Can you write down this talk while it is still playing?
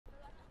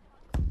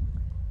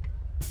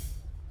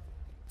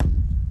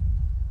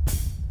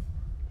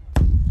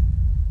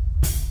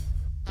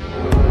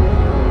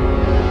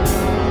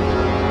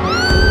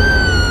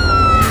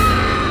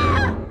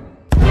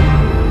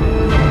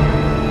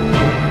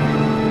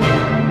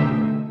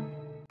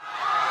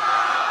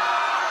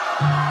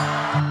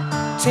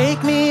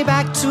Take me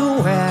back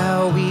to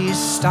where we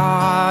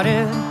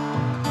started.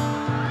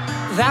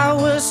 That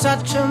was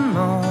such a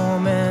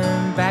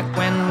moment back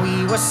when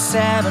we were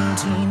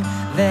 17.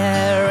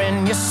 There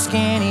in your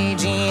skinny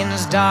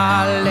jeans,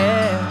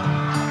 darling.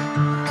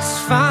 It's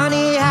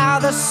funny how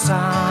the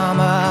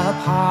summer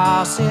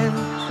passes.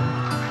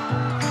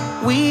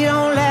 We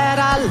don't let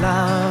our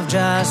love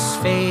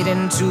just fade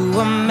into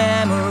a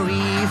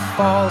memory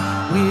fall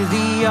with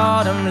the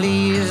autumn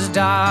leaves,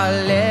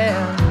 darling.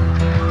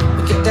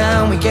 We get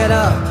down, we get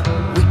up,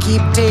 we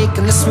keep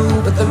taking the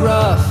smooth but the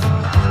rough.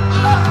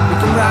 We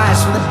can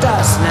rise from the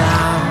dust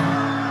now.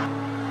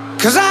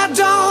 'Cause I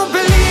don't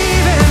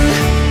believe in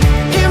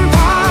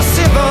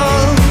impossible.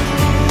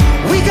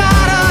 We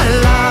got a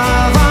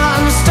love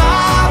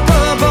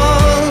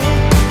unstoppable.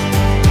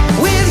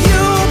 With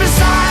you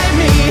beside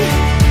me,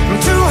 I'm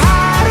too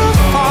high to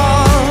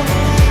fall.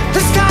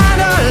 This kind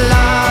of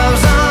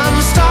love's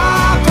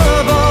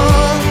unstoppable.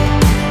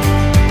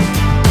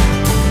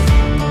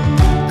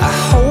 I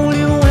hold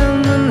you when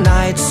the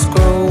nights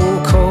grow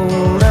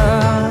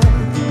colder.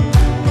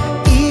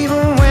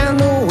 Even when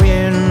the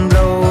wind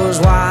blows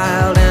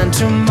wild and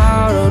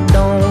tomorrow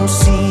don't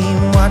seem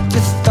what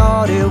you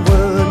thought it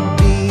would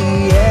be,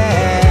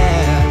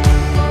 yeah.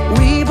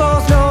 We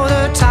both know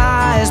the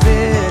ties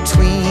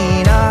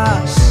between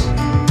us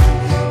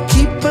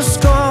keep us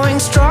going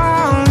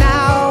strong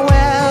now,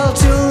 well,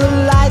 till the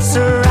lights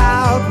are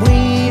out.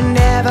 We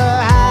never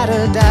had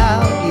a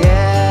doubt,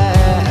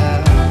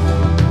 yeah.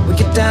 We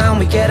get down,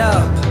 we get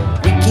up,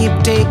 we keep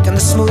taking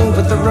the smooth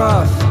with the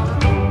rough.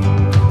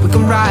 We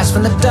can rise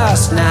from the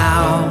dust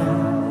now.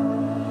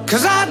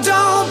 'Cause I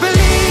don't